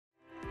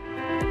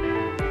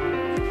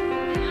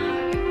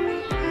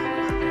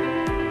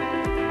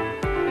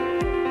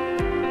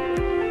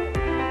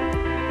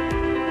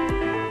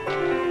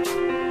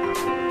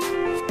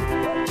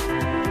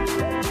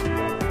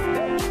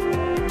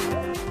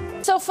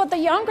for the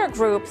younger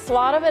groups, a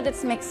lot of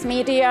it's mixed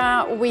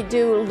media. We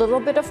do a little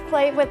bit of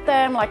play with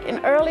them, like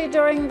early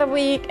during the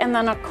week, and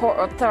then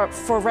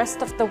for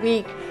rest of the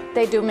week,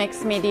 they do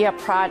mixed media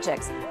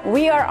projects.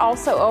 We are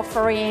also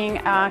offering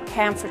a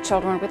camp for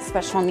children with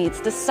special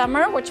needs this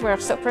summer, which we're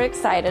super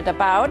excited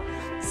about.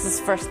 This is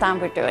the first time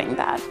we're doing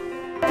that.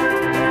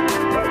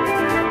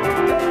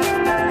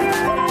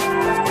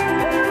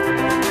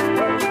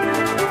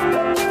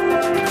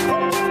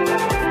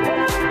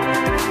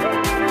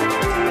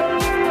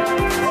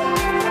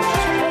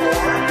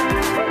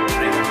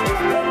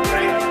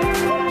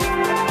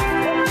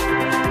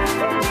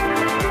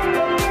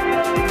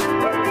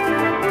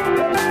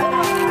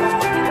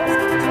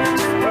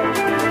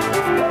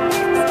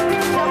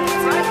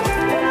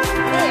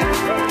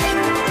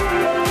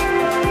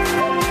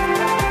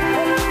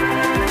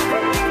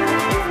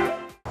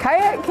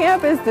 Kayak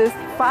Camp is this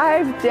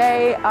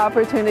 5-day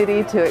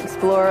opportunity to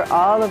explore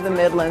all of the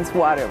Midlands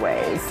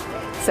waterways.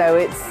 So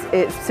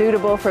it's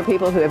suitable for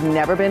people who have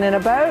never been in a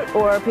boat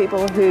or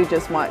people who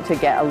just want to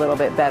get a little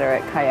bit better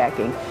at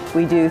kayaking.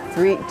 We do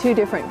two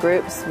different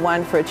groups,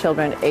 one for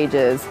children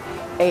ages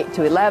 8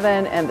 to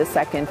 11 and the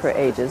second for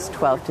ages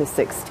 12 to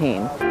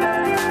 16.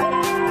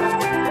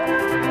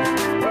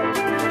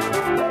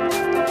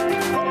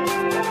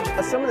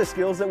 Some of the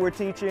skills that we're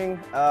teaching,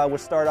 we'll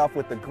start off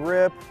with the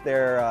grip,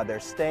 their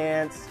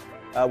stance.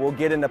 We'll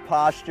get into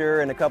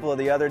posture and a couple of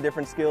the other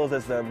different skills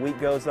as the week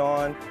goes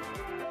on.